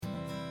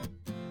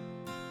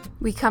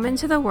We come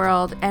into the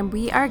world and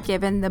we are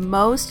given the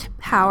most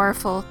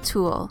powerful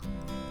tool,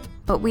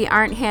 but we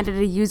aren't handed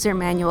a user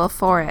manual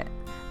for it.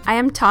 I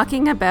am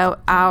talking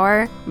about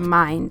our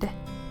mind.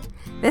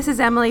 This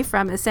is Emily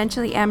from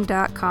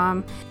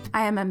EssentiallyM.com.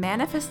 I am a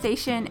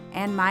manifestation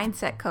and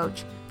mindset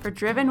coach for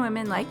driven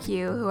women like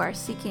you who are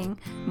seeking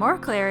more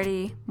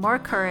clarity, more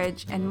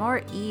courage, and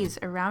more ease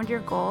around your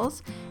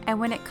goals,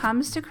 and when it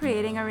comes to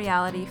creating a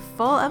reality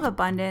full of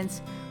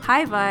abundance,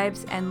 high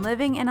vibes, and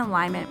living in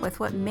alignment with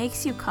what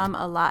makes you come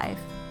alive.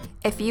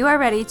 If you are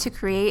ready to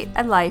create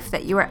a life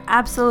that you are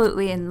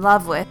absolutely in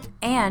love with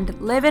and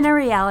live in a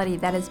reality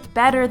that is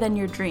better than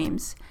your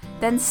dreams,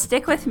 then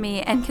stick with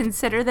me and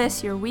consider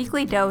this your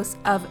weekly dose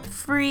of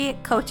free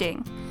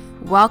coaching.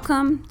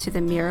 Welcome to the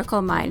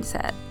Miracle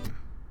Mindset.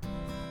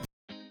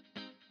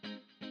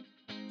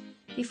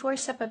 Before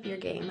Step Up Your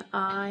Game,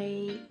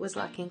 I was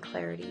lacking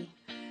clarity.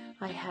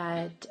 I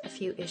had a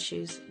few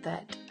issues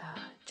that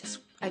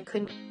I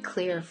couldn't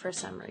clear for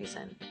some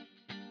reason.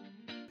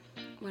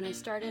 When I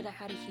started, I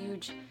had a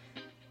huge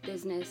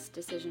business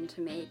decision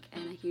to make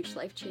and a huge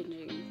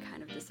life-changing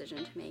kind of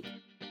decision to make.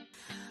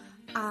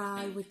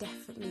 I would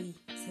definitely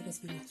say there's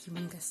been a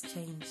humongous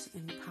change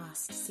in the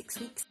past 6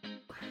 weeks.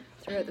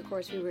 Throughout the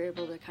course, we were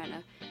able to kind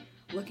of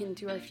look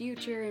into our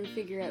future and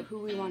figure out who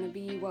we want to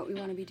be, what we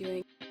want to be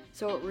doing.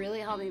 So it really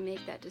helped me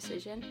make that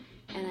decision,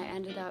 and I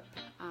ended up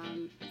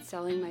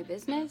selling my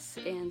business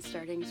and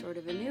starting sort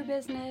of a new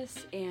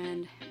business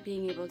and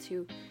being able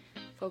to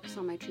focus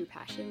on my true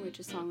passion, which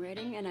is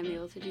songwriting, and I'm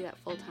able to do that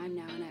full time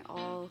now, and it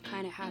all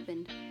kind of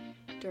happened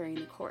during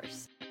the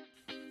course.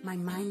 My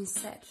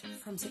mindset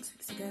from 6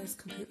 weeks ago is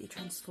completely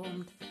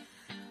transformed.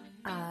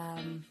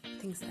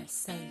 Things that I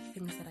say,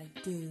 things that I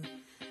do.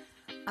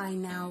 I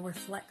now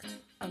reflect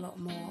a lot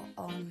more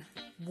on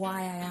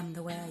why I am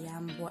the way I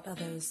am, what are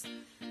those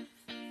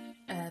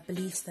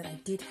beliefs that I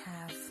did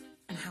have,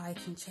 and how I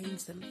can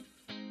change them.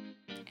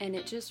 And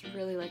it just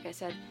really, like I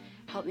said,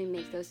 helped me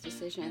make those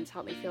decisions,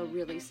 helped me feel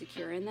really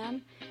secure in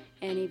them.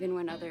 And even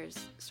when others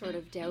sort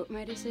of doubt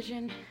my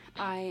decision,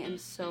 I am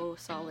so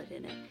solid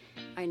in it.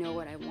 I know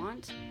what I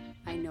want,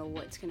 I know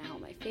what's going to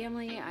help my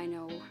family, I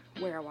know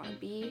where I want to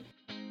be.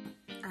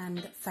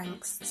 And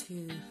thanks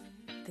to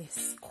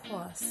this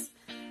course,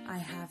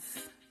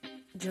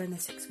 during the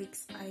 6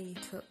 weeks, I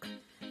took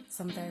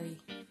some very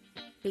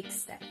big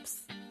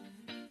steps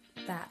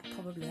that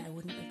probably I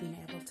wouldn't have been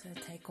able to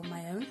take on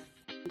my own.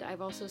 And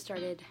I've also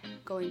started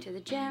going to the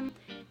gym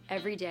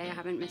every day. I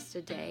haven't missed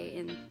a day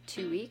in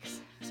 2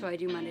 weeks, so I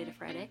do Monday to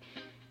Friday,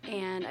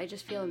 and I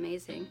just feel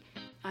amazing.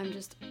 I'm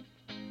just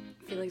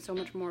feeling so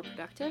much more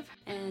productive,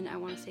 and I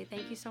want to say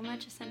thank you so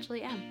much,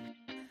 Essentially M.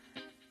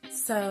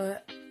 So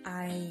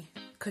I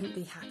couldn't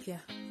be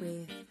happier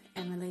with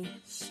Emily.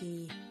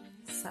 She's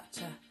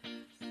such a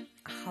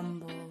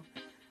humble,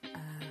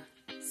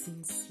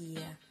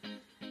 sincere,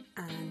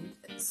 and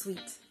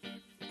sweet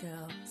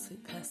girl,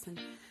 sweet person.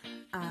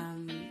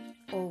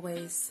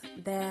 Always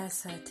there,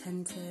 so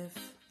attentive,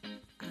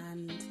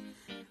 and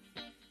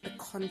the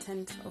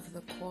content of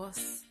the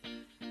course,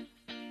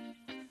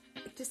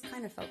 it just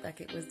kind of felt like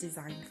it was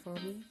designed for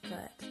me,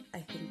 but I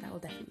think that will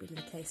definitely be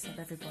the case of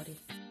everybody.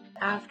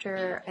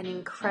 After an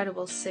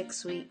incredible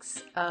 6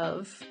 weeks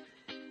of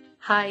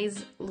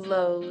highs,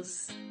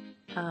 lows,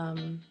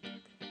 and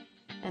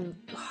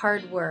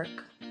hard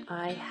work,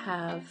 I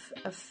have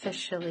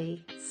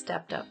officially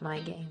stepped up my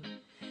game,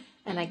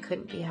 and I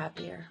couldn't be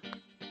happier.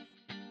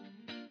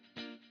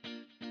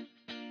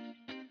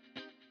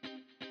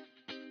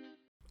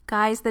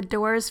 Guys, the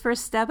doors for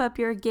Step Up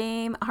Your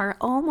Game are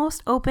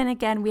almost open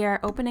again. We are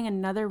opening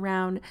another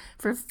round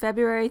for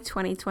February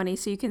 2020,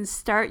 so you can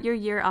start your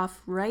year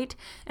off right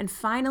and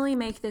finally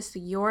make this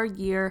your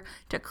year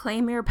to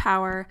claim your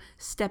power,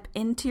 step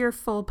into your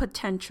full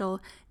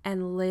potential,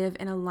 and live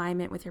in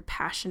alignment with your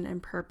passion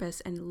and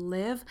purpose and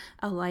live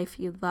a life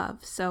you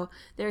love. So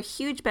there are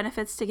huge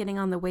benefits to getting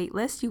on the wait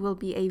list. You will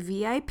be a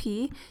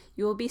VIP.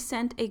 You will be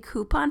sent a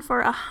coupon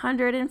for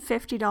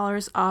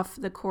 $150 off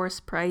the course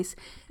price,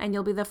 and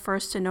you'll be the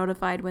first to be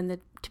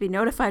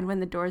notified when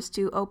the doors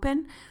do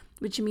open,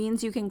 which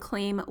means you can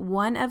claim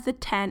one of the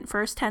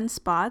first 10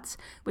 spots,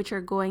 which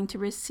are going to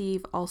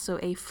receive also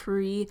a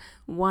free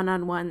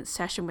one-on-one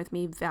session with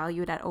me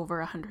valued at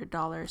over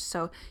 $100.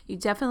 So you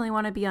definitely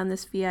want to be on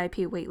this VIP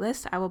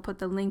waitlist. I will put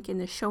the link in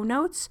the show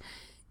notes.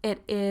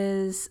 It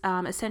is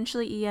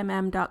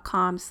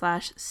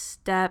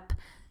EssentiallyEM.com/step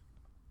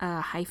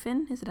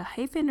hyphen. Is it a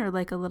hyphen or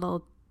like a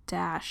little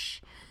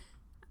dash?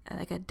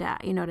 Like a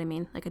dash, you know what I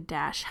mean? Like a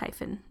dash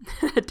hyphen.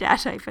 A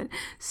dash hyphen.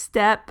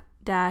 Step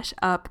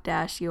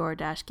 -up-your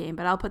 -game,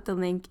 but I'll put the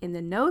link in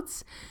the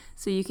notes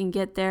so you can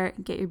get there,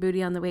 get your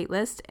booty on the wait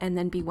list, and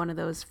then be one of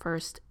those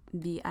first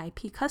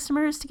VIP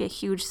customers to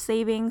get huge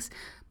savings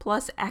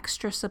plus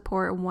extra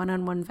support,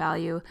 one-on-one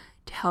value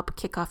to help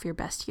kick off your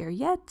best year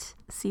yet.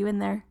 See you in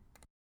there.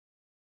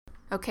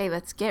 Okay,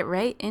 let's get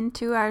right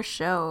into our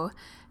show.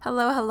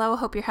 Hello.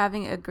 Hope you're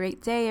having a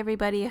great day,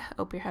 everybody.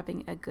 Hope you're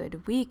having a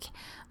good week.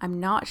 I'm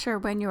not sure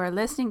when you are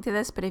listening to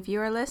this, but if you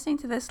are listening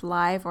to this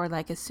live or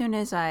like as soon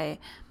as I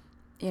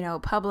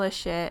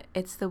publish it.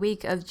 It's the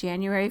week of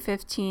January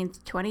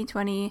 15th,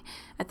 2020.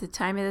 At the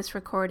time of this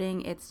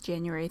recording, it's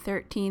January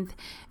 13th.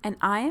 And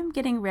I am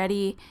getting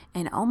ready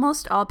and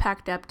almost all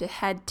packed up to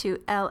head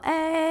to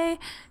LA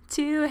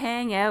to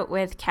hang out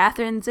with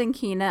Catherine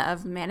Zankina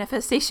of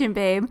Manifestation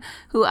Babe,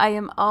 who I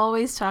am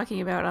always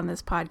talking about on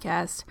this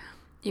podcast.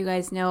 You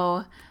guys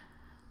know,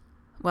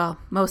 well,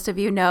 most of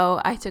you know,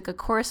 I took a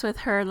course with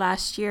her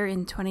last year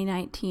in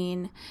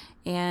 2019,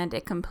 and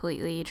it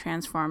completely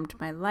transformed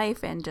my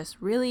life and just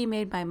really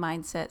made my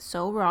mindset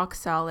so rock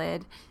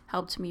solid,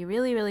 helped me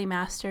really, really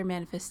master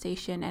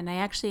manifestation. And I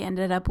actually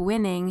ended up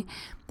winning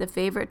the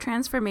favorite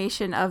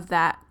transformation of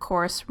that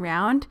course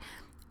round.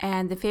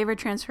 And the favorite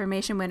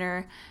transformation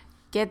winner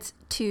gets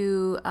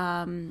to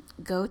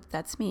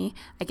that's me.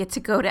 I get to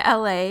go to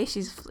LA.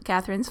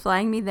 Catherine's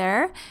flying me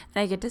there, and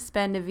I get to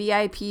spend a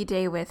VIP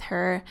day with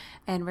her,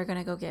 and we're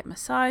gonna go get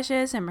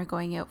massages, and we're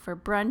going out for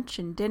brunch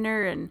and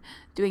dinner and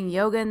doing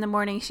yoga in the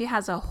morning. She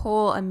has a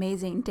whole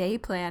amazing day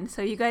planned.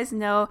 So you guys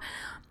know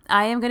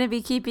I am gonna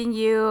be keeping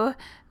you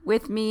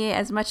with me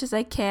as much as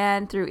I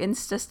can through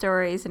Insta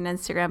stories and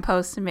Instagram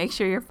posts, and make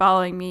sure you're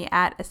following me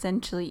at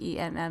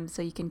EssentiallyEMM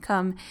so you can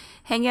come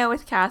hang out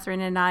with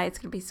Catherine and I. It's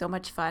gonna be so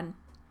much fun.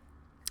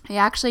 I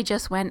actually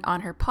just went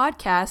on her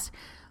podcast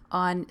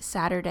on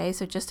Saturday,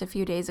 so just a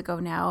few days ago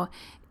now,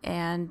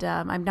 and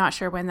I'm not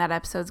sure when that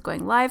episode's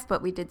going live, but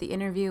we did the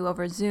interview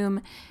over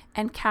Zoom,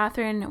 and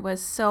Catherine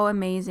was so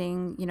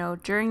amazing,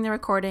 during the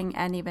recording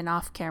and even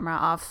off camera,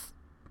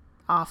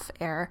 off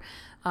air.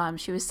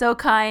 She was so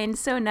kind,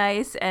 so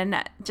nice,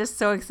 and just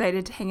so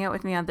excited to hang out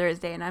with me on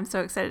Thursday, and I'm so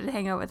excited to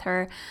hang out with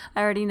her.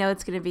 I already know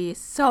it's going to be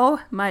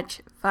so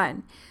much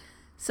fun.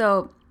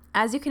 So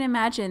as you can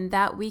imagine,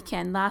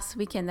 last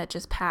weekend that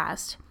just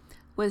passed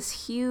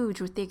was huge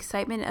with the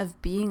excitement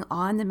of being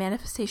on the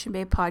Manifestation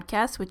Babe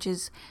podcast, which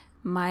is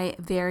my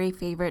very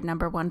favorite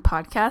 #1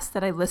 podcast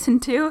that I listen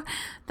to,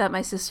 that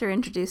my sister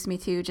introduced me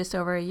to just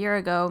over a year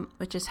ago,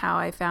 which is how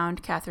I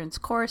found Catherine's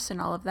course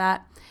and all of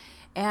that.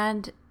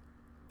 And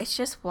it's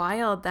just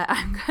wild that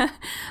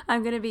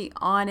I'm going to be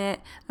on it.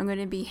 I'm going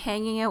to be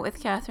hanging out with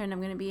Catherine.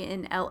 I'm going to be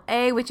in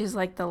LA, which is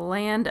like the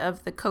land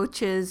of the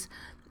coaches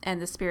and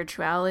the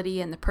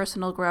spirituality and the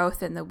personal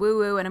growth and the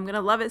woo-woo, and I'm going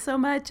to love it so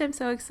much. I'm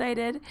so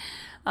excited.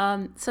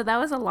 So that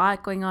was a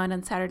lot going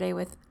on Saturday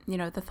with,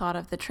 the thought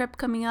of the trip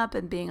coming up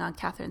and being on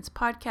Catherine's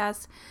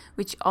podcast,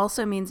 which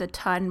also means a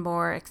ton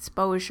more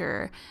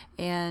exposure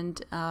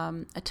and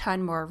a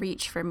ton more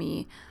reach for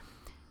me.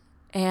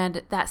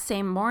 And that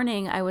same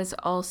morning, I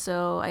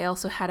also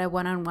had a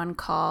one-on-one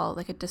call,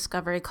 like a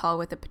discovery call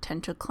with a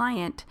potential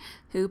client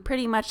who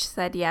pretty much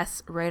said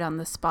yes right on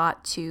the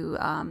spot to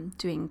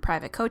doing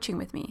private coaching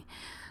with me.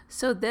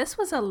 So this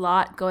was a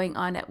lot going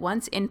on at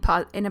once in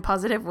a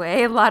positive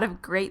way, a lot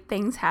of great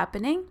things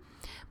happening.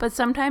 But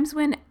sometimes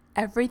when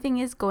everything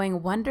is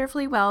going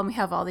wonderfully well and we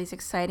have all these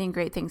exciting,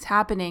 great things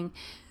happening,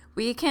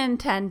 we can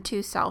tend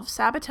to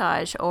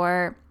self-sabotage,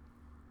 or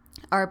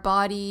our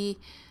body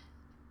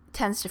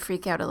tends to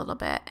freak out a little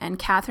bit. And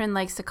Catherine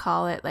likes to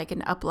call it like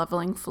an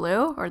up-leveling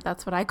flu, or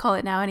that's what I call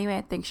it now anyway.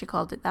 I think she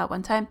called it that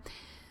one time.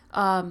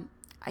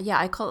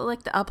 I call it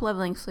like the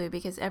up-leveling flu,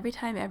 because every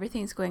time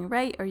everything's going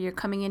right, or you're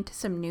coming into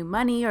some new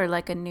money or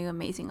like a new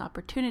amazing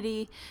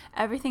opportunity,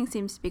 everything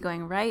seems to be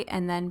going right,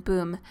 and then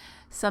boom,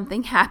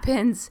 something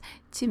happens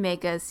to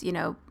make us,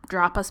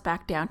 drop us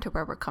back down to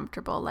where we're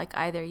comfortable. Like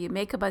either you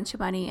make a bunch of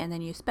money and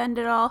then you spend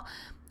it all,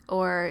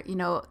 or,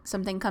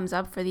 something comes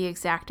up for the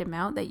exact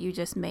amount that you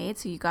just made.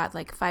 So you got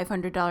like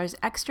 $500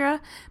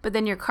 extra, but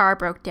then your car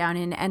broke down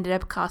and ended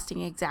up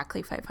costing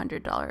exactly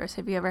 $500.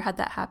 Have you ever had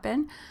that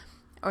happen?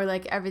 Or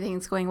like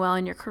everything's going well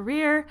in your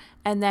career,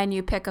 and then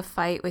you pick a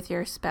fight with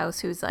your spouse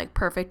who's like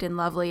perfect and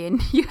lovely,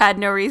 and you had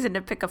no reason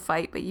to pick a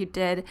fight, but you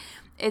did.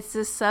 It's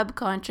this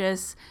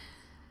subconscious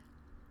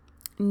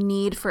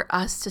need for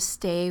us to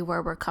stay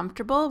where we're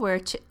comfortable,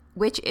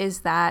 which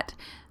is that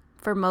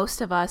for most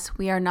of us,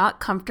 we are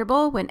not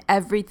comfortable when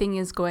everything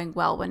is going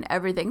well, when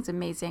everything's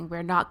amazing.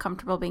 We're not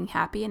comfortable being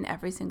happy in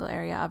every single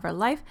area of our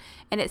life.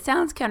 And it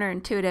sounds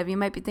counterintuitive. You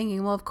might be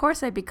thinking, well, of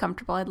course I'd be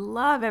comfortable. I'd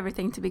love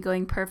everything to be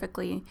going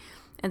perfectly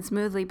and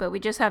smoothly, but we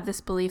just have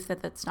this belief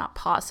that that's not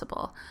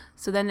possible.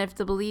 So then if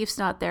the belief's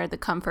not there, the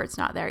comfort's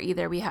not there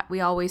either.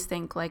 We always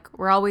think like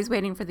we're always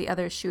waiting for the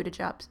other shoe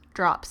to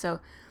drop.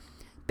 So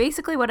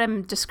basically what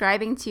I'm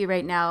describing to you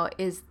right now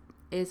is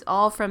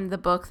all from the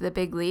book, The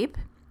Big Leap.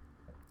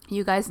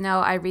 You guys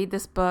know I read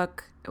this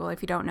book. Well,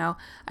 if you don't know,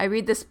 I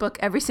read this book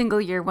every single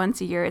year, once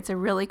a year. It's a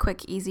really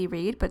quick, easy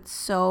read, but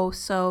so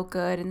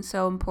good and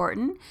so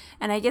important.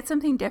 And I get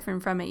something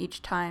different from it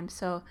each time.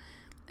 So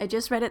I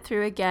just read it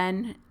through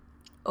again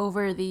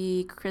over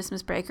the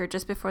Christmas break, or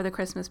just before the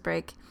Christmas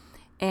break.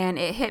 And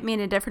it hit me in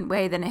a different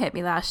way than it hit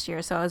me last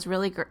year. So I was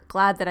really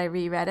glad that I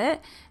reread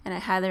it. And I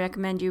highly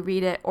recommend you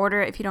read it.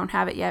 Order it if you don't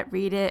have it yet.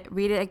 Read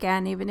it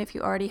again, even if you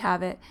already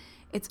have it.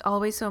 It's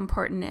always so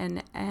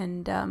important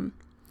and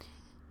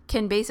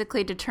can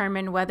basically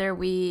determine whether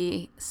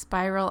we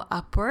spiral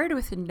upward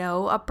with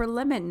no upper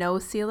limit, no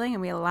ceiling,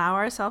 and we allow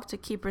ourselves to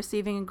keep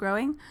receiving and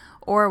growing,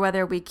 or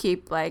whether we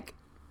keep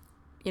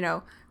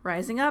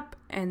rising up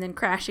and then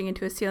crashing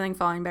into a ceiling,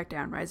 falling back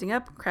down, rising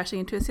up, crashing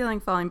into a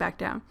ceiling, falling back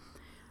down.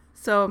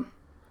 So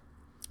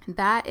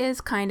that is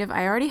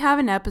I already have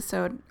an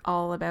episode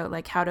all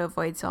about how to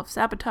avoid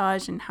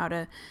self-sabotage and how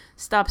to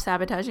stop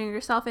sabotaging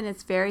yourself. And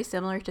it's very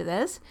similar to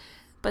this.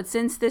 But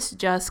since this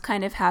just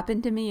kind of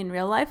happened to me in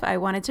real life, I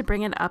wanted to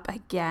bring it up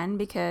again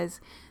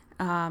because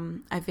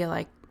I feel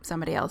like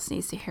somebody else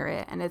needs to hear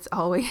it. And it's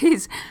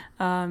always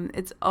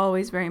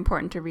very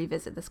important to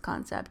revisit this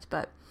concept.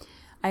 But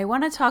I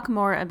want to talk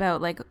more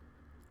about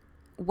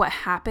what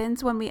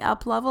happens when we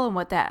up level and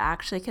what that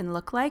actually can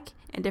look like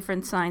and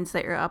different signs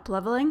that you're up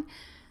leveling.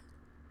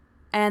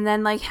 And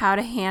then how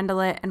to handle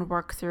it and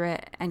work through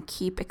it and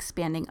keep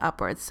expanding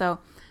upwards. So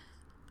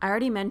I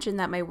already mentioned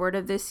that my word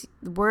of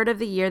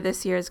the year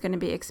this year is going to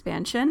be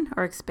expansion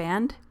or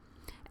expand.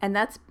 And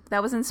that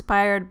was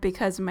inspired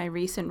because of my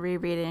recent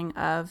rereading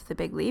of The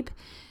Big Leap.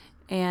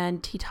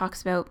 And he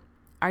talks about,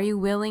 are you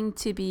willing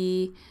to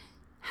be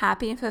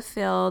happy and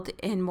fulfilled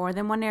in more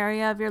than one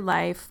area of your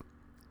life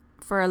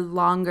for a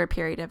longer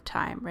period of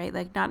time, right?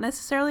 Not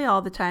necessarily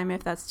all the time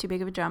if that's too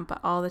big of a jump, but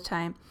all the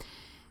time.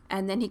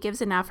 And then he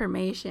gives an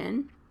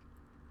affirmation.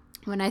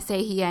 When I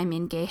say he, I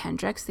mean Gay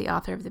Hendricks, the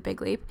author of The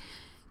Big Leap,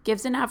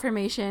 gives an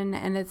affirmation,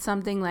 and it's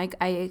something like,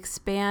 I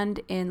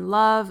expand in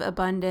love,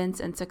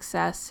 abundance, and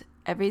success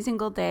every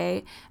single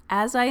day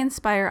as I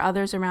inspire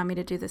others around me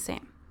to do the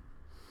same.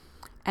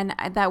 And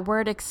that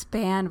word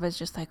expand was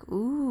just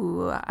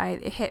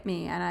it hit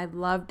me, and I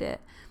loved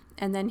it.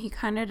 And then he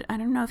I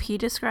don't know if he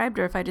described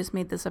or if I just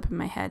made this up in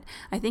my head.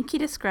 I think he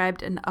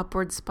described an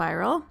upward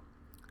spiral,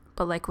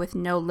 but with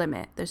no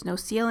limit. There's no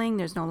ceiling,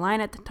 there's no line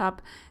at the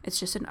top. It's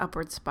just an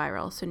upward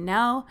spiral. So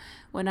now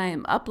when I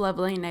am up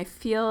leveling and I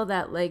feel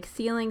that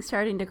ceiling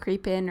starting to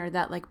creep in, or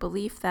that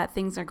belief that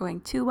things are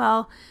going too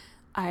well,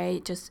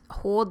 I just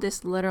hold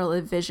this literal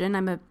vision.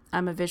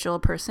 I'm a visual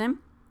person.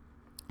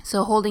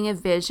 So holding a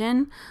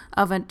vision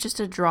of just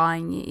a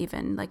drawing,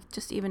 even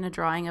a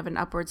drawing of an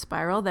upward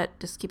spiral that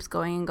just keeps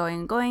going and going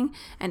and going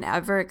and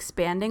ever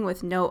expanding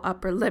with no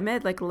upper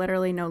limit,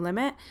 literally no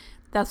limit.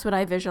 That's what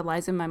I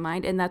visualize in my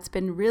mind. And that's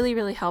been really,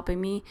 really helping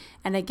me.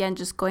 And again,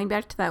 just going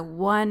back to that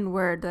one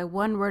word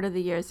of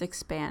the year is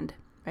expand,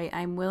 right?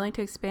 I'm willing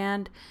to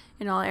expand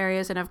in all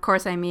areas. And of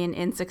course, I mean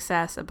in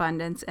success,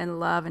 abundance, and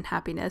love and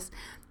happiness.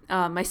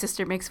 My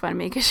sister makes fun of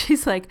me because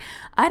she's like,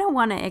 I don't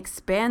want to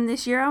expand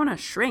this year. I want to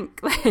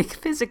shrink,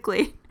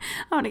 physically.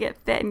 I want to get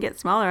fit and get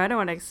smaller. I don't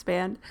want to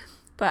expand.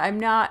 But I'm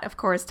not, of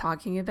course,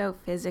 talking about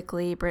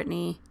physically,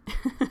 Brittany.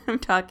 I'm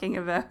talking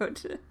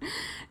about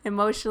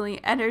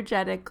emotionally,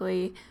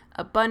 energetically,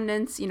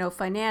 abundance,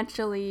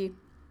 financially,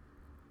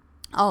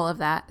 all of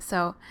that.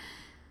 So,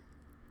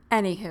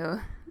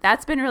 anywho,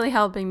 that's been really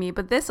helping me.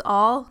 But this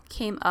all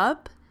came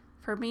up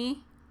for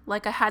me.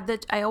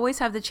 I always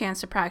have the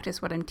chance to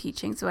practice what I'm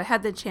teaching. So I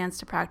had the chance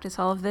to practice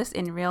all of this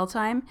in real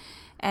time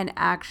and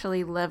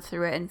actually live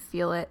through it and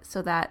feel it,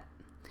 so that,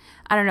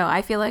 I don't know,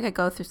 I feel like I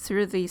go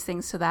through these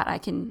things so that I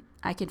can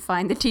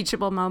find the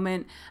teachable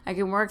moment. I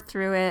can work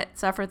through it,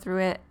 suffer through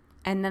it,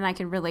 and then I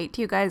can relate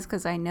to you guys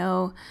because I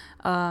know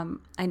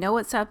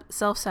what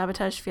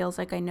self-sabotage feels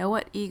like. I know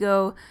what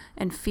ego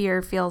and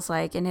fear feels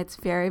like, and it's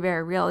very,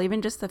 very real.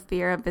 Even just the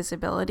fear of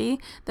visibility,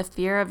 the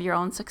fear of your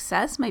own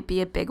success might be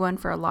a big one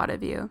for a lot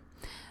of you.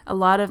 A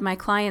lot of my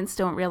clients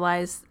don't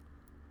realize,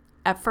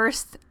 at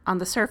first, on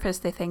the surface,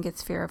 they think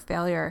it's fear of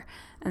failure.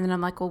 And then I'm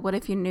like, well, what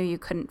if you knew you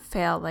couldn't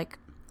fail?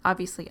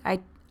 Obviously,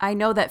 I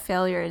know that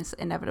failure is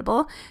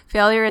inevitable.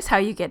 Failure is how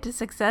you get to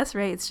success,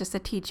 right? It's just a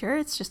teacher.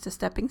 It's just a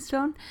stepping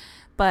stone.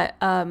 But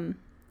I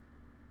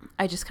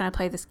just kind of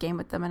play this game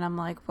with them, and I'm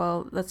like,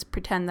 well, let's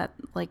pretend that,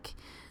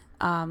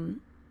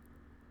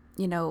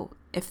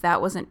 if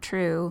that wasn't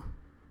true,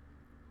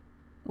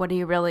 what are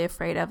you really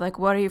afraid of?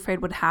 What are you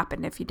afraid would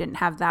happen if you didn't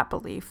have that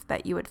belief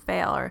that you would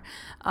fail, or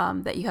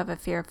that you have a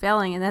fear of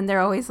failing? And then they're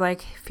always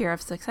like, fear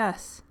of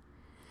success.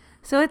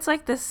 So it's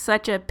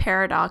such a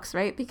paradox,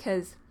 right?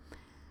 Because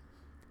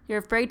you're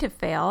afraid to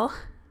fail,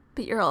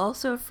 but you're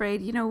also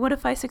afraid, what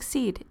if I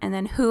succeed? And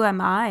then who am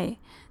I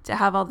to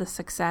have all the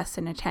success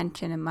and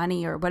attention and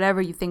money or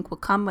whatever you think will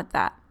come with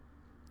that,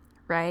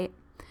 right?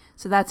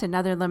 So that's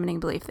another limiting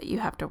belief that you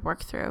have to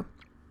work through.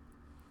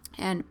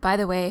 And by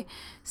the way,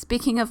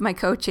 speaking of my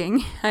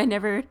coaching, I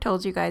never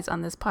told you guys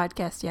on this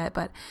podcast yet,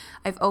 but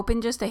I've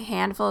opened just a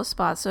handful of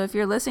spots. So if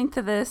you're listening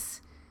to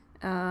this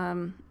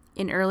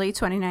in early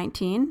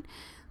 2019,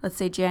 let's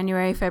say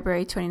January,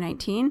 February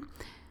 2019,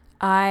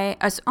 oh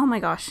my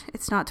gosh,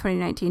 it's not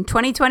 2019,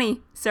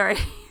 2020, sorry.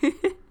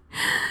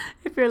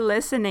 If you're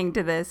listening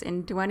to this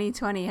in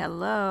 2020,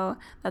 hello,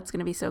 that's going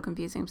to be so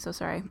confusing. I'm so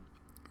sorry.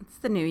 It's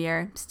the new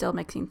year, still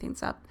mixing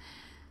things up.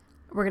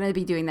 We're going to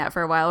be doing that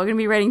for a while. We're going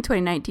to be writing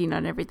 2019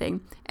 on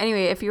everything.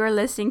 Anyway, if you are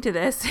listening to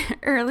this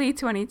early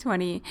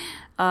 2020,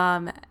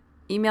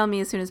 email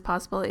me as soon as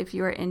possible if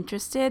you are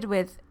interested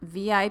with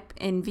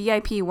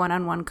VIP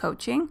one-on-one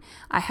coaching.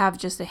 I have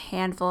just a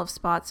handful of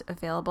spots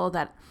available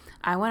that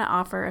I want to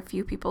offer a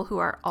few people who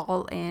are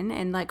all in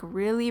and like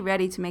really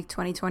ready to make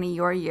 2020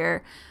 your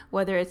year,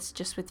 whether it's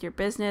just with your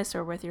business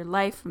or with your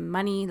life,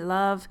 money,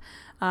 love.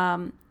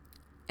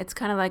 It's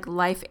kind of like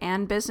life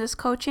and business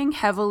coaching,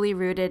 heavily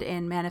rooted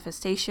in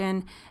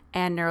manifestation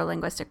and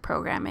neurolinguistic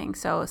programming,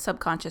 so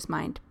subconscious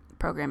mind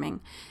programming.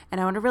 And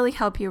I want to really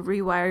help you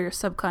rewire your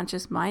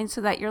subconscious mind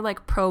so that you're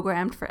like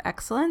programmed for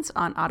excellence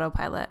on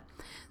autopilot.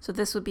 So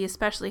this would be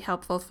especially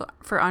helpful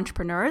for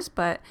entrepreneurs,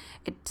 but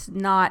it's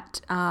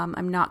not,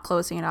 I'm not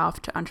closing it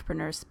off to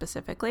entrepreneurs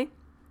specifically.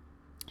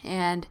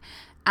 And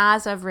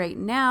as of right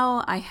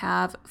now, I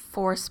have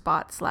 4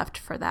 spots left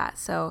for that.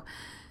 So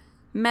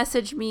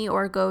message me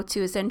or go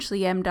to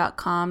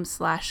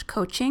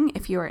essentiallym.com/coaching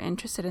if you are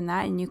interested in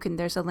that. And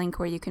there's a link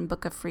where you can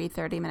book a free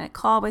 30-minute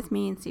call with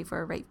me and see if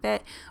we're a right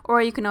fit.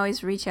 Or you can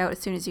always reach out as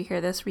soon as you hear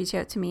this, reach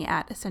out to me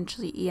at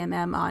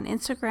essentiallym on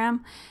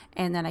Instagram,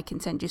 and then I can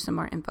send you some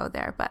more info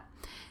there. But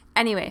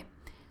anyway,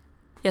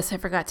 yes, I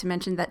forgot to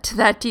mention that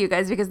to you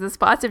guys because the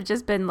spots have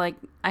just been like,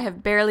 I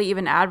have barely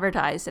even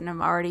advertised and I'm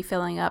already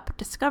filling up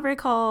discovery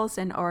calls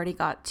and already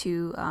got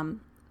two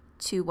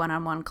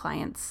one-on-one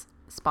clients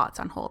spots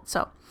on hold.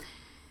 So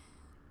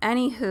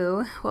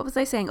anywho, what was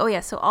I saying? Oh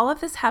yeah, so all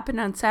of this happened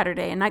on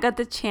Saturday and I got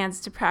the chance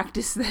to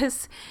practice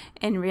this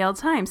in real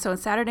time. So on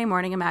Saturday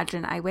morning,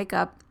 imagine I wake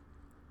up,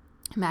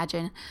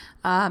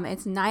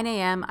 it's 9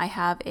 a.m. I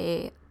have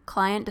a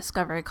client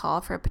discovery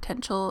call for a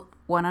potential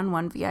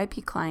one-on-one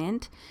VIP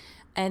client.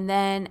 And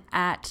then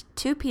at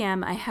 2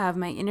 p.m., I have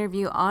my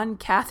interview on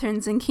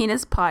Catherine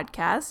Zankina's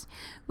podcast,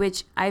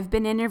 which I've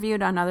been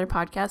interviewed on other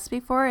podcasts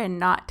before, and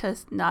not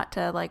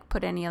to like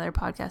put any other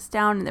podcasts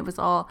down. And it was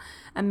all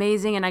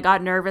amazing, and I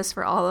got nervous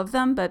for all of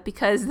them. But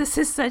because this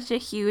is such a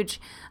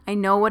huge, I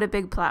know what a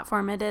big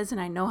platform it is,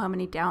 and I know how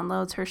many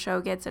downloads her show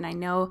gets, and I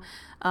know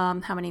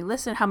how many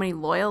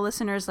loyal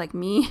listeners like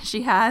me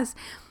she has.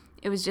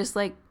 It was just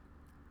like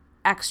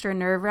extra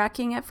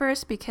nerve-wracking at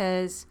first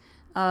because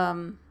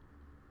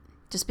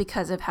just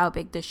because of how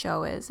big the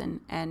show is,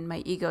 and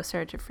my ego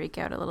started to freak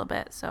out a little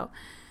bit. So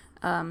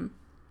that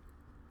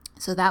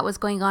was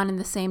going on in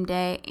the same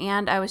day,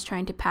 and I was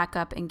trying to pack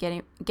up and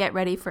get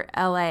ready for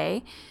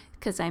LA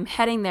because I'm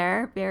heading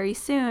there very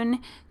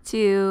soon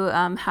to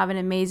have an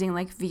amazing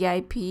like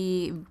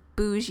VIP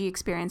bougie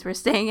experience. We're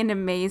staying in an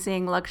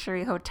amazing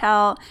luxury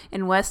hotel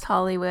in West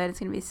Hollywood.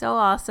 It's going to be so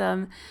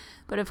awesome.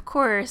 But of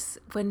course,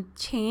 when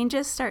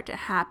changes start to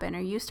happen or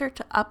you start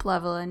to up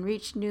level and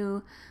reach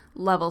new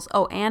levels.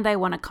 Oh, and I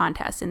won a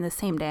contest in the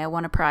same day. I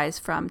won a prize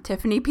from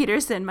Tiffany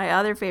Peterson, my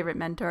other favorite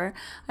mentor.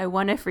 I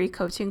won a free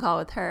coaching call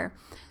with her.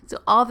 So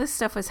all this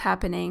stuff was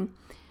happening.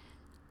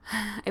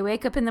 I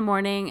wake up in the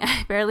morning.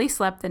 I barely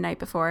slept the night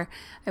before.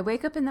 I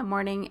wake up in the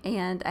morning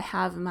and I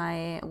have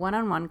my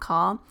one-on-one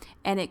call,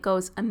 and it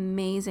goes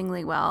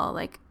amazingly well.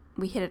 Like,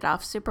 we hit it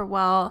off super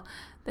well.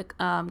 The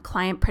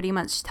client pretty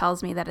much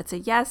tells me that it's a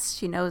yes.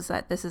 She knows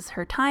that this is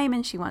her time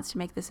and she wants to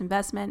make this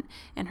investment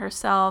in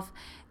herself.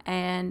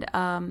 And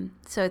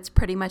so it's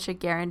pretty much a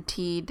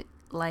guaranteed,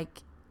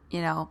 like,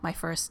 my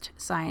first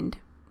signed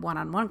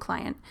one-on-one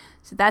client.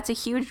 So that's a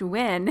huge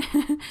win.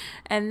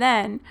 And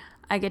then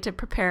I get to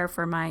prepare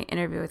for my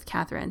interview with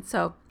Catherine.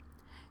 So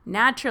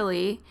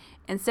naturally,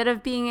 instead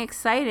of being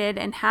excited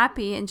and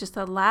happy and just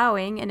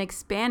allowing and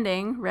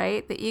expanding,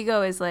 right? The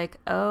ego is like,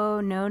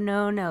 oh,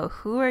 no.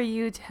 Who are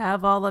you to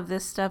have all of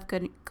this stuff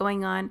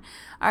going on?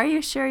 Are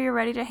you sure you're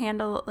ready to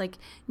handle like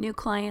new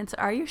clients?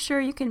 Are you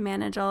sure you can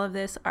manage all of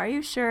this? Are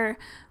you sure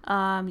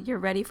you're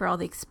ready for all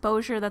the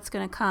exposure that's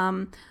going to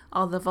come,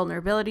 all the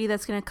vulnerability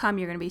that's going to come?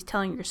 You're going to be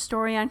telling your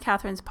story on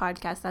Catherine's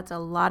podcast. That's a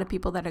lot of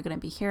people that are going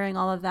to be hearing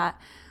all of that.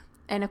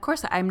 And of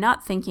course, I'm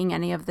not thinking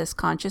any of this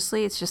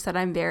consciously. It's just that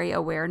I'm very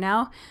aware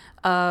now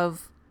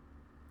of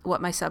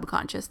what my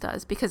subconscious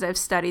does because I've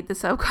studied the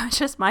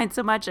subconscious mind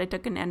so much. I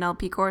took an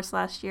NLP course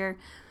last year.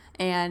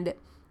 And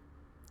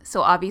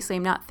so obviously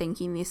I'm not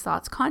thinking these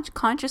thoughts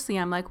consciously.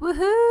 I'm like,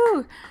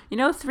 woohoo,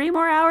 3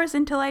 more hours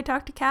until I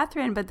talk to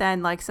Catherine. But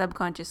then like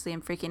subconsciously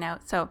I'm freaking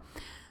out. So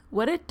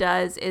what it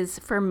does is,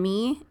 for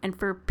me and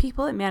for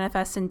people, it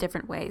manifests in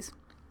different ways.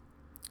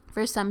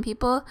 For some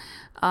people,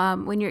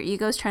 when your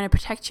ego is trying to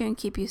protect you and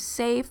keep you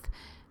safe,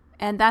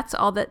 and that's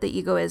all that the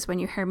ego is. When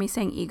you hear me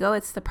saying ego,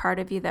 it's the part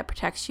of you that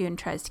protects you and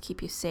tries to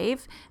keep you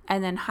safe.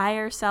 And then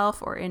higher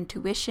self or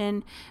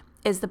intuition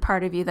is the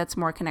part of you that's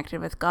more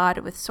connected with God,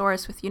 with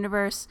source, with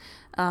universe,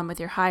 with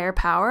your higher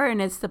power. And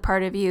it's the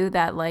part of you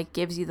that like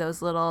gives you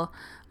those little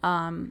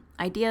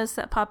ideas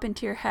that pop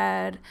into your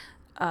head,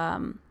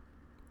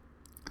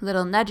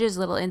 little nudges,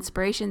 little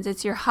inspirations.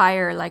 It's your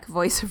higher like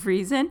voice of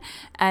reason.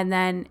 And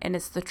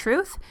it's the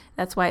truth.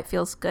 That's why it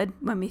feels good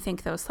when we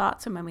think those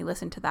thoughts and when we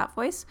listen to that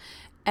voice.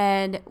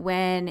 And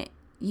when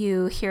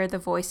you hear the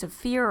voice of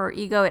fear or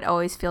ego, it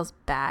always feels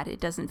bad. It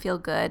doesn't feel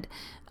good.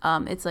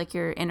 It's like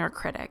your inner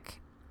critic.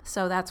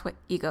 So that's what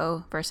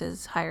ego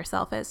versus higher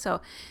self is.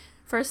 So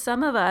for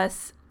some of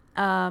us,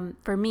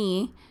 for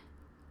me,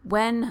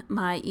 when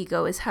my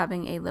ego is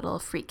having a little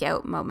freak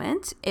out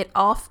moment, it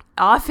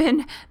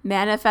often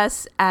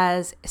manifests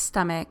as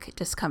stomach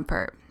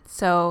discomfort.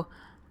 So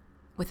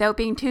without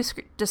being too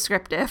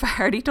descriptive, I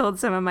already told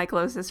some of my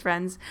closest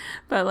friends,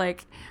 but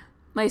like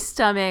my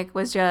stomach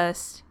was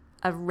just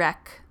a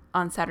wreck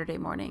on Saturday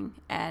morning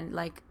and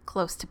like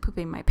close to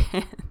pooping my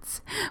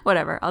pants.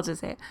 Whatever, I'll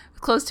just say it.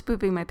 Close to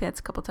pooping my pants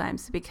a couple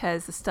times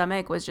because the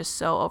stomach was just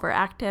so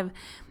overactive.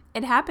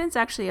 It happens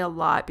actually a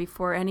lot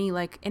before any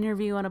like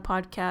interview on a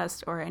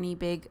podcast or any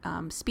big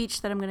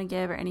speech that I'm going to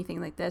give or anything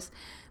like this.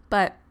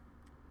 But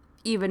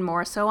even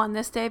more so on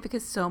this day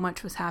because so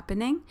much was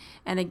happening.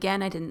 And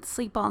again, I didn't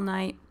sleep all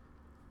night.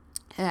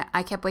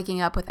 I kept waking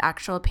up with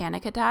actual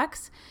panic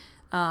attacks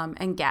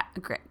and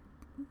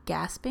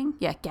gasping.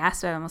 Yeah,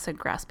 gasp. I almost said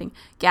grasping.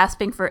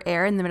 Gasping for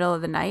air in the middle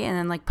of the night and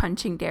then like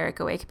punching Derek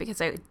awake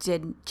because I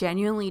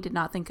genuinely did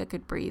not think I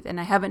could breathe. And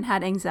I haven't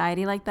had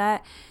anxiety like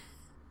that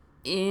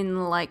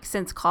in like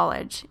since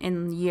college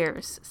in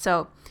years.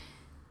 So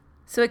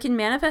it can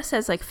manifest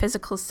as like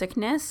physical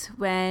sickness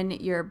when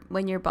your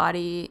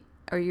body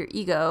or your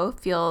ego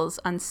feels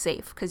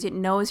unsafe because it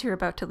knows you're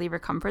about to leave your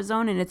comfort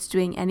zone and it's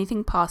doing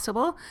anything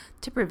possible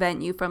to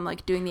prevent you from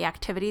like doing the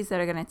activities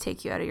that are going to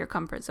take you out of your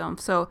comfort zone.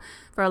 So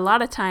for a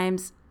lot of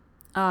times,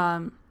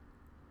 you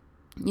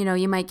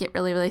might get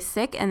really, really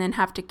sick and then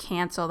have to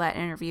cancel that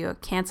interview or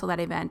cancel that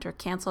event or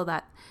cancel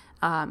that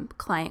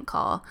client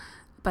call.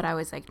 But I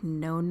was like,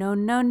 no,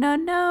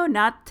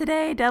 not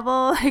today,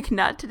 devil. Like,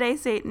 not today,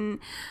 Satan.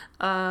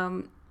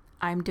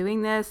 I'm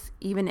doing this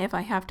even if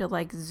I have to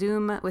like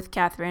Zoom with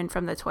Catherine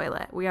from the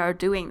toilet. We are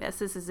doing this.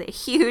 This is a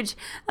huge,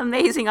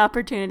 amazing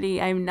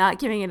opportunity. I'm not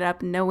giving it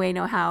up. No way,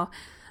 no how.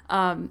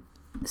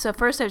 So at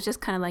first I was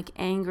just kind of like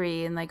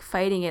angry and like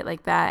fighting it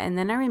like that. And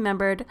then I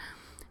remembered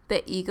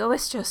the ego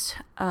is just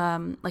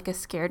like a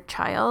scared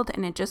child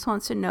and it just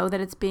wants to know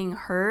that it's being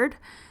heard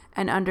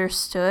and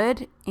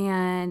understood,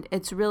 and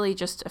it's really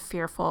just a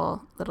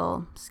fearful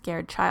little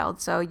scared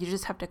child. So you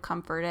just have to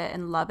comfort it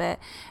and love it.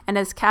 And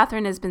as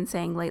Catherine has been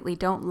saying lately,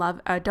 don't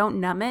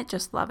numb it,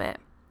 just love it,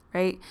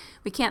 right?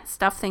 We can't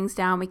stuff things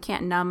down. We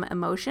can't numb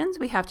emotions.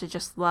 We have to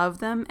just love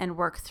them and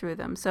work through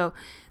them. So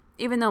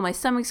even though my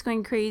stomach's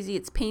going crazy,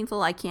 it's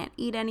painful, I can't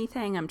eat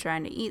anything. I'm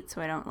trying to eat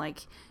so I don't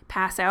like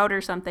pass out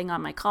or something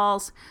on my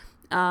calls.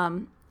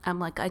 I'm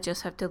like, I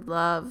just have to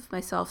love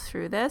myself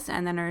through this.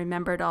 And then I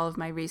remembered all of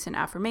my recent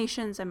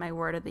affirmations and my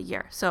word of the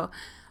year. So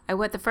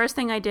the first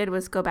thing I did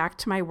was go back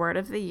to my word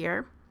of the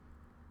year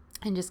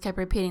and just kept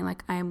repeating,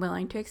 like, I am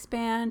willing to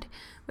expand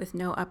with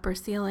no upper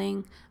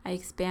ceiling. I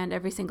expand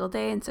every single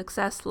day in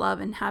success,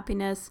 love, and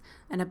happiness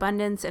and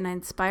abundance. And I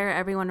inspire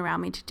everyone around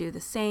me to do the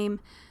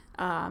same.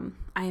 I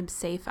am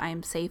safe. I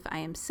am safe. I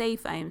am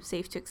safe. I am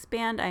safe to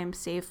expand. I am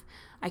safe.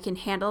 I can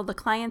handle the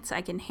clients.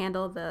 I can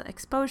handle the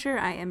exposure.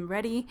 I am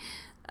ready.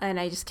 And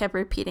I just kept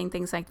repeating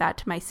things like that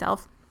to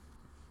myself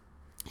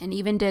and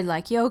even did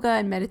like yoga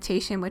and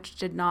meditation, which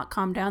did not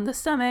calm down the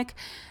stomach,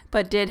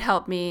 but did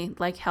help me,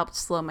 like helped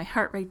slow my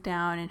heart rate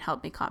down and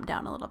help me calm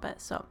down a little bit.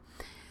 So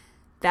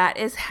that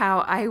is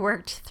how I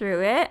worked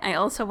through it. I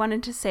also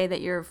wanted to say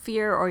that your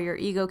fear or your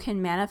ego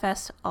can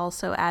manifest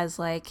also as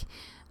like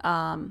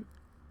an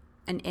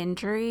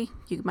injury.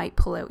 You might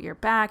pull out your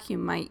back. You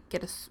might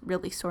get a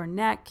really sore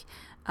neck,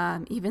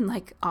 even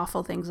like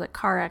awful things like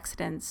car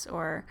accidents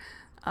or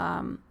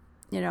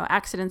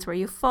accidents where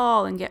you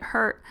fall and get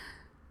hurt.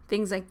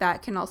 Things like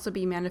that can also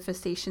be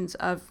manifestations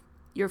of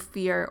your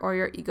fear or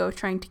your ego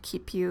trying to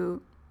keep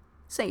you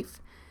safe.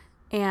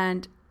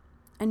 And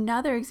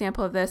another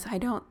example of this, I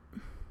don't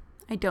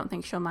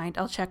think she'll mind.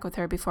 I'll check with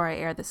her before I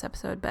air this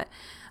episode, but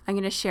I'm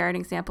going to share an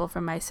example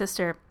from my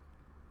sister.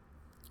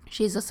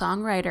 She's a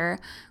songwriter,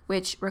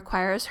 which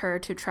requires her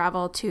to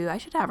travel to, I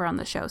should have her on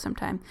the show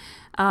sometime,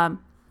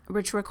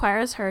 which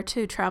requires her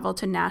to travel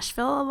to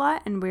Nashville a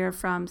lot, and we're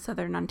from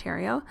Southern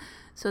Ontario,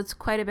 so it's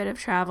quite a bit of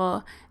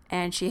travel,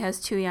 and she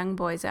has 2 young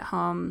boys at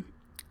home,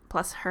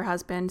 plus her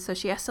husband, so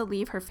she has to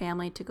leave her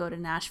family to go to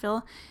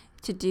Nashville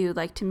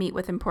to meet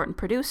with important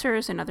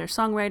producers and other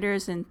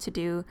songwriters and to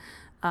do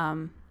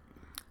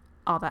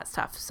all that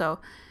stuff. So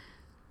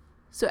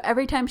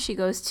every time she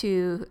goes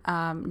to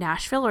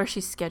Nashville or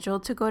she's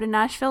scheduled to go to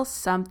Nashville,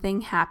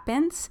 something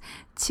happens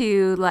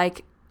to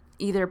like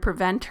either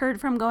prevent her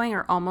from going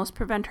or almost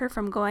prevent her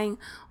from going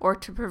or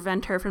to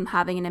prevent her from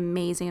having an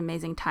amazing,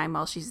 amazing time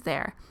while she's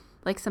there.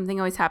 Like something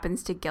always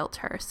happens to guilt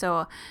her.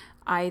 So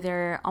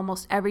either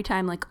almost every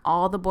time, like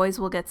all the boys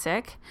will get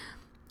sick,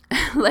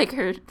 like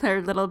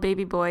her little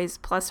baby boys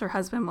plus her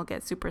husband will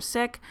get super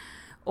sick,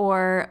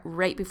 or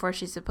right before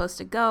she's supposed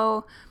to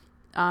go,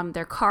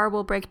 their car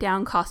will break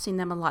down, costing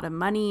them a lot of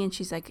money. And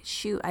she's like,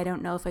 shoot, I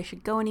don't know if I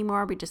should go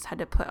anymore. We just had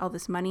to put all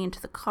this money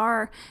into the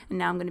car. And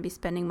now I'm going to be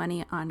spending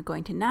money on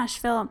going to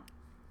Nashville.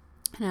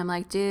 And I'm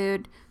like,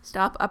 dude,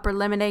 stop upper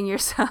limiting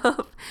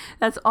yourself.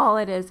 That's all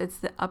it is. It's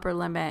the upper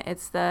limit.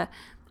 It's the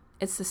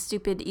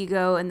stupid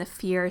ego and the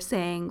fear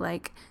saying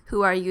like,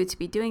 who are you to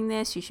be doing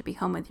this? You should be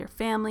home with your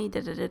family.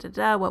 Da, da, da, da,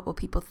 da. What will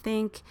people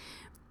think?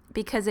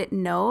 because it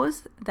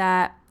knows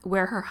that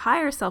where her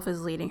higher self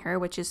is leading her,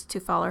 which is to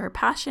follow her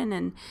passion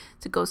and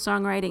to go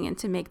songwriting and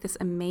to make this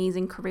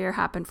amazing career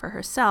happen for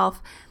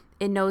herself,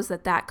 it knows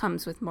that that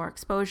comes with more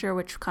exposure,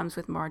 which comes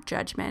with more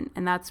judgment.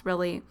 And that's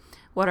really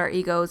what our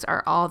egos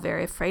are all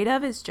very afraid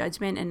of, is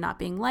judgment and not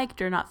being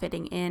liked or not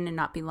fitting in and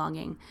not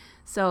belonging.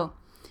 So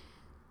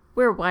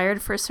we're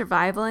wired for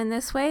survival in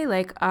this way.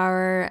 Like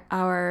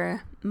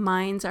our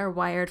minds are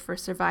wired for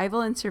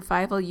survival, and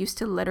survival used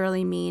to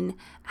literally mean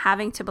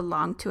having to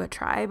belong to a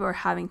tribe or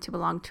having to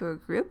belong to a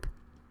group,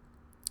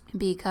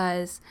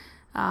 because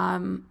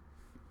in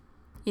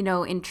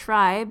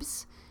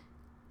tribes,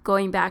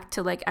 going back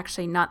to like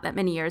actually not that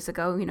many years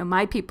ago,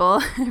 my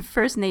people, our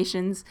First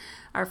Nations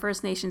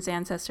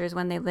ancestors,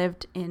 when they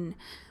lived in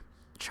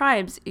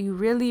tribes, you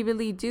really,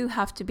 really do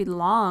have to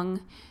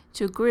belong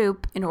to a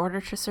group in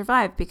order to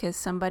survive, because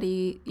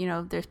somebody,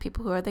 there's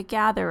people who are the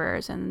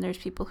gatherers, and there's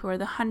people who are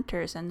the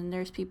hunters, and then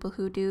there's people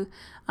who do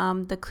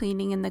the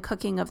cleaning and the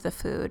cooking of the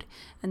food,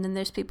 and then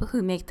there's people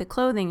who make the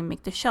clothing and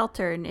make the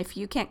shelter. And if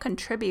you can't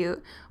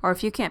contribute, or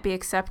if you can't be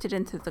accepted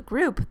into the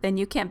group, then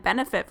you can't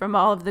benefit from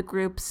all of the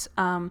group's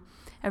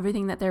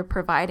everything that they're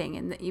providing.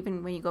 And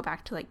even when you go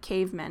back to like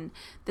cavemen,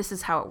 this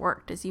is how it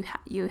worked, is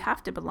you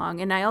have to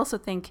belong. And I also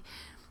think,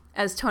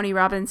 as Tony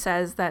Robbins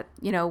says, that,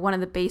 one of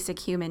the basic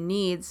human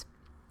needs,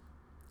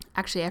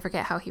 actually, I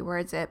forget how he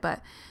words it,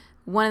 but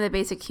one of the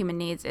basic human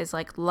needs is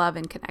like love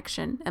and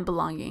connection and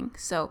belonging.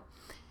 So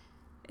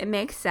it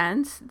makes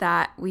sense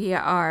that we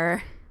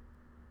are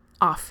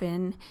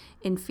often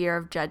in fear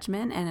of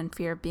judgment and in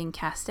fear of being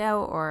cast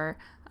out or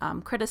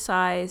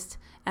criticized.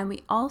 And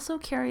we also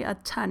carry a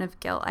ton of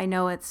guilt. I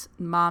know it's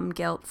mom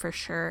guilt for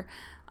sure,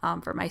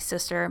 for my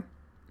sister.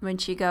 When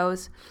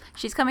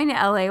she's coming to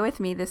LA with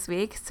me this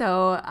week.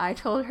 So I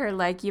told her,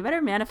 like, you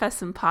better manifest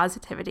some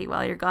positivity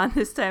while you're gone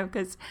this time,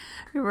 because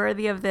you're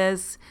worthy of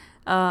this.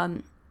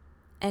 And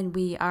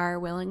we are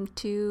willing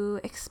to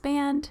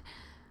expand,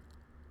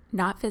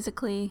 not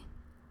physically,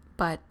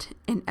 but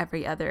in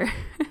every other,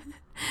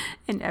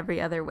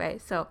 way.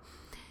 So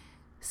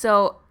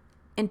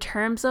in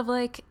terms of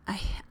like,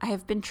 I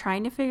have been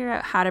trying to figure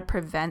out how to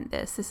prevent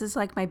this. This is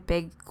like my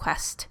big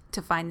quest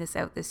to find this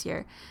out this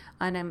year.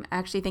 And I'm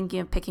actually thinking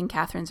of picking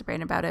Catherine's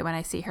brain about it when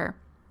I see her.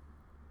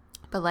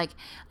 But like,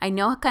 I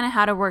know kind of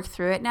how to work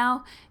through it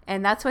now.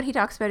 And that's what he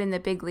talks about in The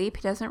Big Leap.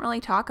 He doesn't really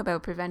talk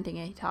about preventing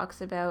it. He talks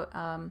about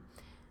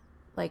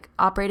like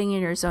operating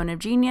in your zone of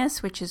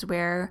genius, which is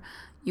where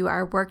you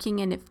are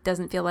working and it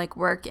doesn't feel like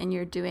work, and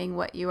you're doing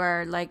what you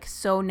are like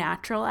so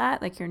natural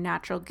at, like your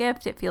natural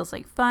gift. It feels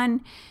like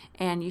fun,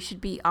 and you should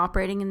be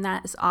operating in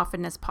that as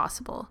often as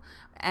possible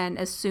and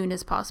as soon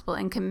as possible,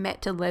 and commit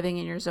to living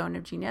in your zone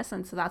of genius.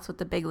 And so that's what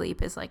the big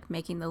leap is, like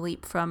making the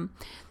leap from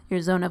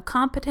your zone of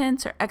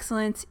competence or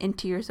excellence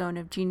into your zone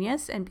of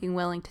genius, and being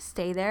willing to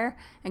stay there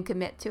and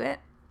commit to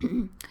it.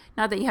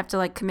 Not that you have to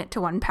like commit to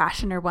one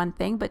passion or one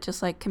thing, but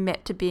just like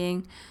commit to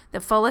being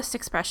the fullest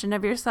expression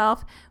of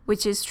yourself,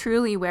 which is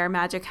truly where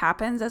magic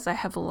happens, as I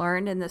have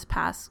learned in these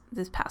past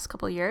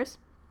couple years.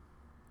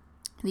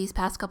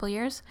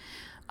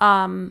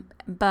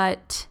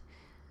 But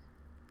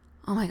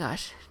oh my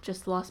gosh,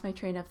 just lost my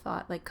train of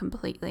thought like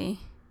completely.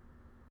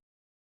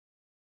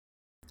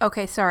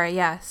 Okay, sorry.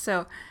 Yeah.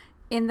 So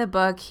in the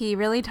book, he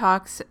really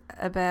talks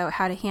about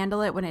how to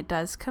handle it when it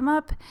does come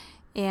up,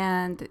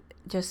 and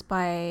just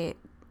by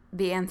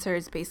the answer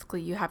is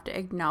basically you have to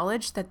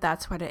acknowledge that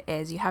that's what it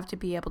is. You have to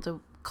be able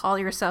to call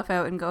yourself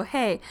out and go,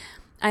 hey,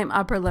 I'm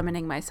upper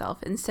limiting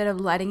myself. Instead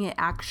of letting it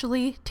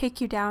actually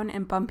take you down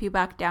and bump you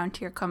back down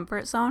to your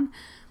comfort zone,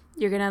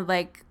 you're going to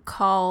like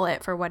call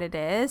it for what it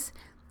is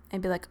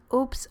and be like,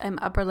 oops, I'm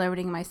upper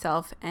limiting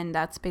myself. And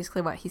that's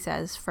basically what he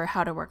says for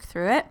how to work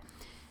through it.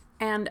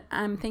 And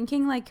I'm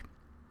thinking like,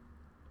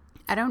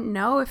 I don't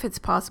know if it's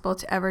possible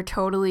to ever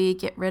totally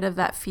get rid of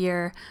that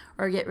fear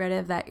or get rid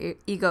of that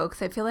ego,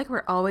 because I feel like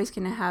we're always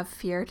going to have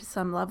fear to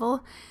some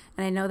level.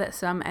 And I know that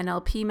some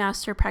NLP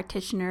master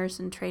practitioners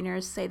and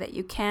trainers say that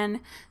you can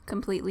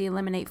completely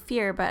eliminate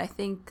fear, but I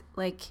think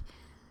like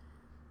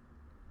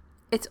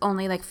it's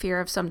only like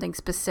fear of something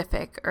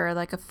specific, or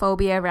like a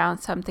phobia around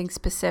something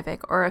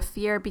specific, or a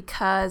fear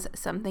because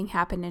something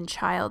happened in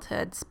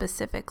childhood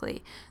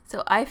specifically.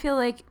 So I feel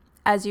like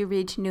as you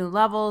reach new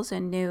levels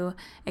and new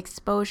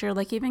exposure,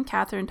 like even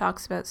Catherine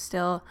talks about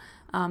still,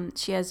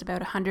 she has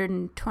about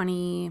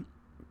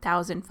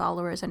 120,000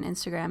 followers on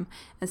Instagram.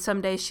 And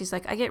some days she's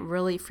like, I get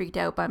really freaked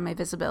out by my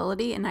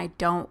visibility, and I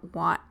don't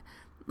want,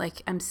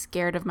 like, I'm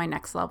scared of my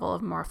next level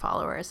of more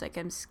followers. Like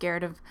I'm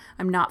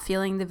not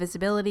feeling the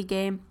visibility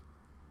game.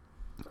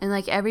 And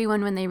like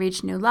everyone, when they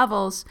reach new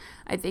levels,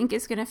 I think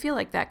is going to feel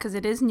like that, because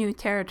it is new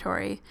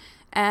territory.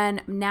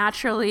 And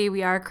naturally,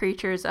 we are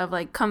creatures of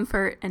like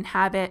comfort and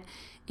habit.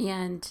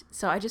 And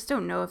so I just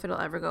don't know if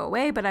it'll ever go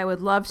away, but I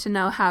would love to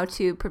know how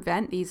to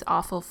prevent these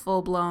awful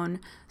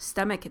full-blown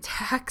stomach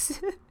attacks.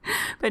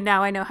 But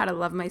now I know how to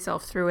love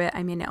myself through it.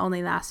 I mean, it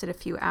only lasted a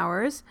few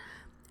hours.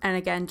 And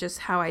again, just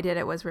how I did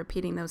it was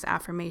repeating those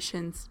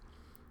affirmations.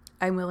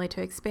 I'm willing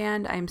to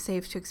expand. I'm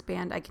safe to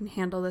expand. I can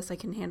handle this. I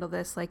can handle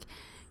this. Like,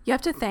 you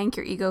have to thank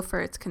your ego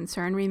for its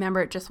concern.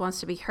 Remember, it just wants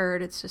to be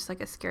heard. It's just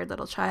like a scared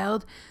little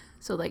child.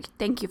 So like,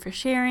 thank you for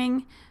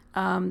sharing.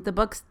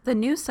 The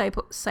new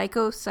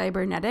Psycho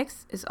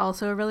Cybernetics is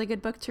also a really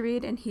good book to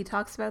read. And he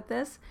talks about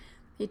this.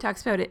 He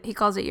talks about it. He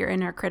calls it your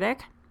inner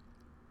critic.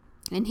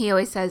 And he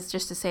always says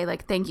just to say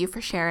like, thank you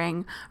for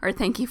sharing or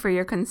thank you for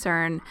your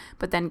concern,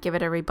 but then give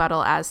it a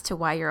rebuttal as to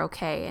why you're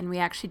okay. And we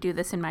actually do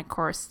this in my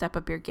course, Step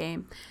Up Your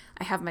Game.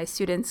 I have my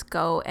students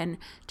go and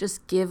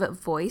just give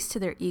voice to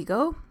their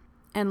ego.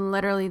 And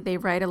literally they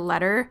write a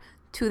letter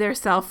to their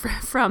self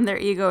from their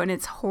ego. And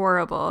it's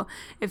horrible.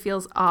 It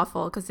feels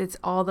awful because it's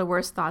all the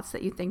worst thoughts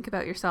that you think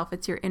about yourself.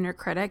 It's your inner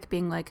critic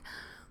being like,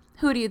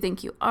 who do you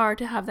think you are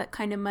to have that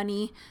kind of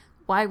money?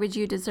 Why would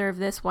you deserve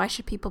this? Why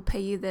should people pay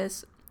you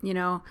this? You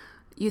know,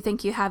 you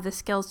think you have the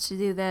skills to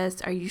do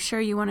this? Are you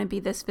sure you want to be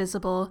this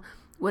visible?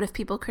 What if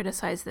people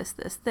criticize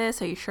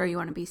this? Are you sure you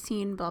want to be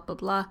seen? Blah, blah,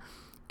 blah.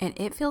 And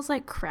it feels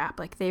like crap.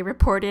 Like they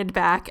reported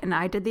back, and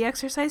I did the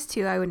exercise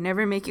too. I would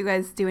never make you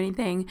guys do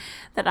anything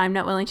that I'm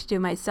not willing to do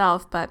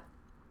myself. But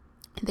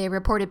they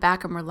reported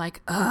back and were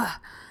like, ugh,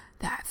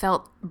 that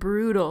felt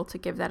brutal to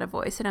give that a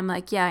voice. And I'm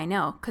like, yeah, I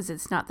know, because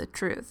it's not the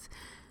truth,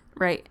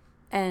 right?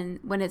 And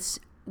when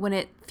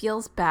it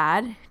feels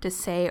bad to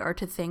say or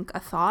to think a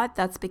thought,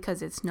 that's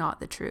because it's not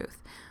the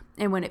truth.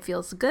 And when it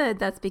feels good,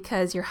 that's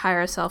because your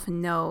higher self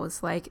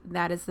knows like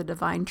that is the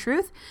divine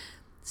truth.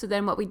 So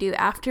then what we do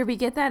after we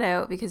get that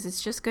out, because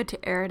it's just good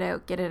to air it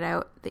out, get it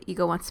out, the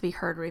ego wants to be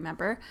heard,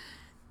 remember,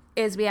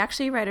 is we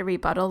actually write a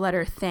rebuttal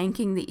letter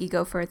thanking the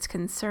ego for its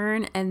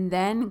concern and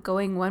then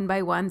going one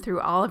by one through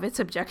all of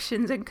its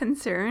objections and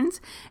concerns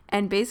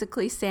and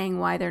basically saying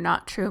why they're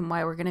not true and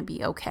why we're going to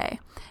be okay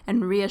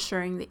and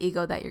reassuring the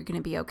ego that you're going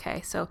to be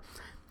okay. So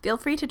feel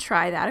free to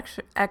try that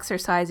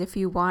exercise if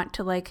you want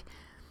to like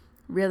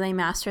really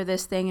master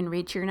this thing and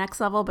reach your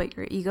next level, but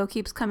your ego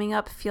keeps coming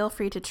up. Feel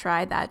free to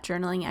try that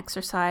journaling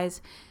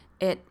exercise.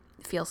 It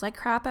feels like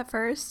crap at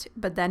first,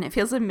 but then it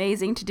feels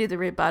amazing to do the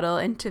rebuttal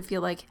and to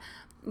feel like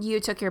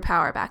you took your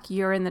power back.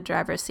 You're in the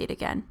driver's seat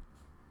again.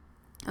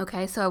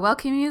 Okay, so I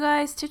welcome you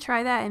guys to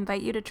try that. I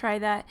invite you to try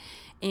that.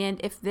 And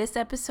if this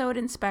episode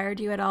inspired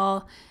you at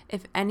all,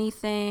 if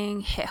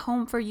anything hit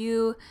home for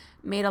you,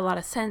 made a lot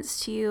of sense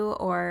to you,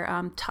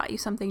 or taught you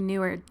something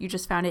new, or you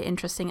just found it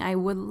interesting, I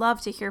would love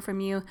to hear from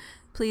you.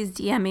 Please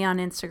DM me on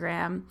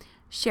Instagram,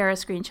 share a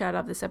screenshot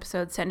of this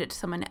episode, send it to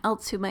someone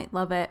else who might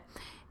love it.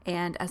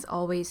 And as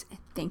always,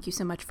 thank you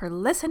so much for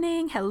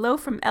listening. Hello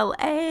from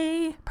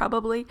LA,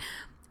 probably.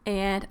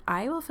 And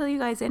I will fill you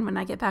guys in when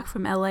I get back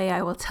from LA.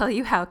 I will tell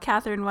you how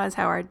Catherine was,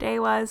 how our day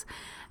was,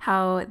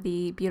 how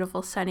the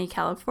beautiful sunny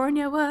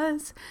California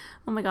was.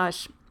 Oh my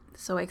gosh,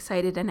 so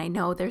excited. And I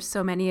know there's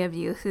so many of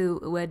you who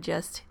would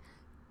just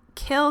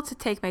kill to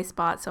take my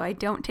spot, so I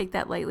don't take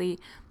that lightly.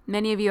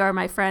 Many of you are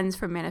my friends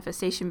from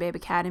Manifestation Babe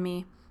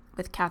Academy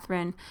with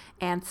Catherine,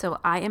 and so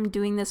I am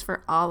doing this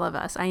for all of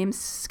us. I am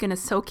going to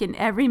soak in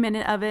every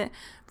minute of it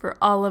for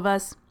all of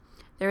us.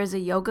 There is a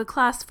yoga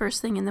class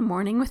first thing in the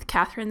morning with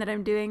Catherine that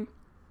I'm doing.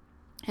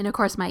 And of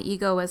course, my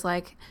ego was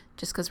like,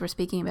 just because we're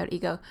speaking about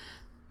ego,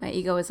 my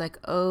ego was like,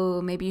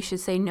 oh, maybe you should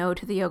say no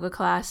to the yoga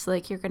class.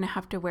 Like, you're going to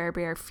have to wear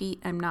bare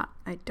feet.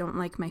 I don't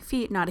like my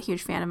feet, not a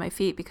huge fan of my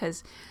feet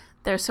because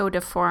they're so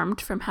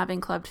deformed from having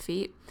clubbed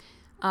feet.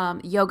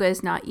 Yoga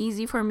is not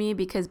easy for me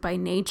because by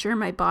nature,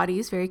 my body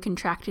is very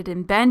contracted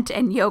and bent,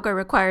 and yoga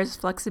requires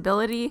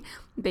flexibility,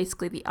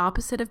 basically the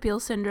opposite of Beale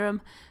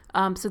syndrome.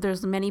 So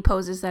there's many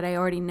poses that I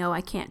already know I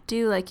can't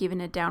do, like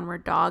even a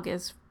downward dog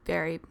is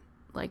very,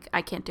 like,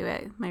 I can't do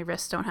it. My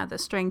wrists don't have the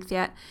strength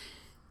yet.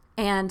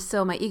 And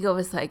so my ego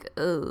was like,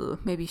 oh,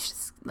 maybe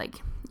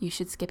you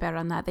should skip out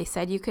on that. They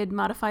said you could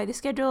modify the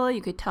schedule.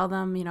 You could tell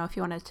them, if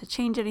you wanted to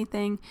change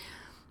anything.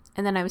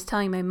 And then I was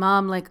telling my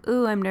mom, like,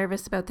 ooh, I'm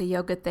nervous about the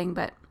yoga thing,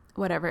 but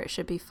whatever, it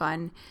should be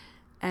fun.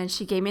 And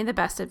she gave me the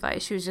best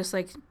advice. She was just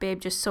like,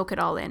 babe, just soak it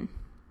all in.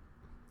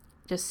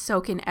 Just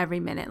soak in every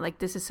minute. Like,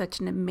 this is such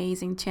an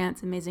amazing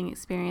chance, amazing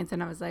experience.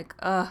 And I was like,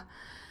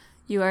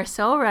 you are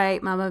so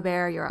right, Mama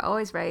Bear. You're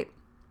always right.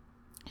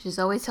 She's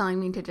always telling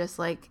me to just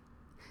like,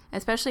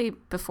 especially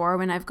before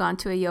when I've gone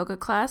to a yoga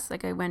class,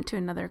 like I went to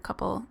another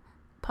couple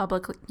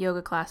public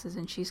yoga classes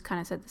and she's kind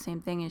of said the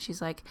same thing. And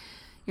she's like,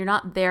 you're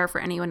not there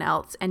for anyone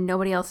else and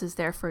nobody else is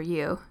there for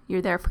you.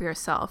 You're there for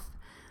yourself.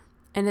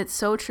 And it's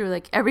so true.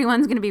 Like,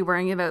 everyone's going to be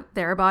worrying about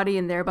their body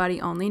and their body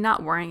only,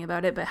 not worrying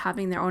about it, but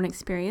having their own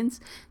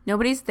experience.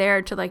 Nobody's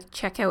there to like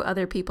check out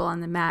other people on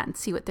the mat and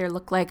see what they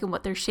look like and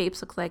what their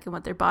shapes look like and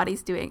what their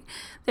body's doing.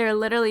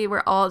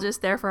 We're all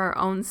just there for our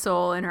own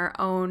soul and our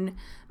own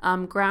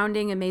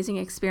grounding, amazing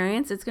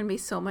experience. It's going to be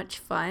so much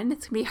fun.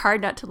 It's going to be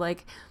hard not to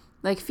like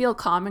feel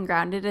calm and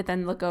grounded and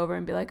then look over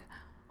and be like,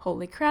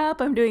 holy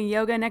crap, I'm doing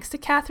yoga next to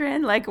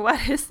Catherine. Like,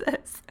 what is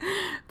this?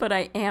 But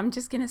I am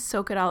just going to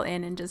soak it all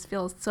in and just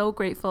feel so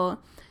grateful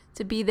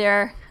to be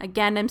there.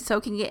 Again, I'm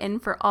soaking it in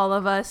for all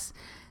of us.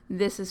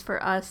 This is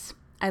for us.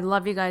 I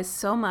love you guys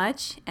so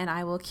much, and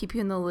I will keep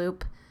you in the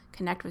loop.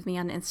 Connect with me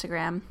on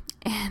Instagram,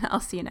 and I'll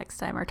see you next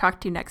time or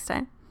talk to you next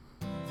time.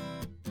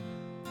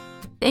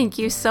 Thank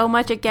you so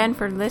much again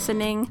for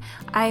listening.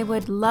 I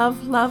would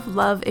love, love,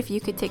 love if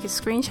you could take a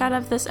screenshot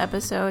of this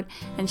episode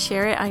and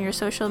share it on your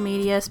social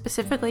media,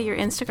 specifically your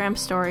Instagram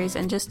stories,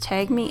 and just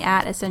tag me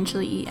at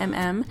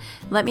EssentiallyEMM.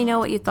 Let me know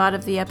what you thought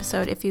of the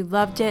episode. If you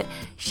loved it,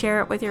 share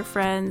it with your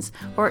friends,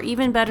 or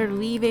even better,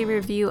 leave a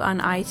review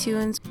on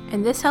iTunes.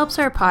 And this helps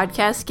our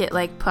podcast get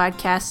like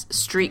podcast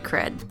street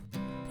cred.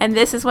 And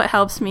this is what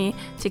helps me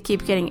to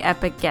keep getting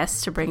epic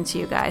guests to bring to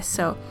you guys.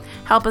 So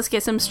help us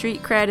get some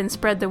street cred and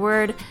spread the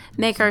word.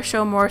 Make our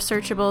show more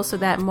searchable so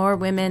that more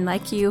women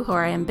like you who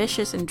are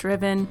ambitious and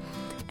driven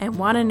and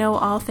want to know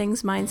all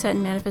things mindset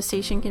and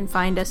manifestation can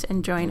find us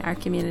and join our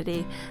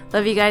community.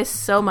 Love you guys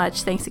so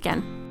much. Thanks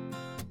again.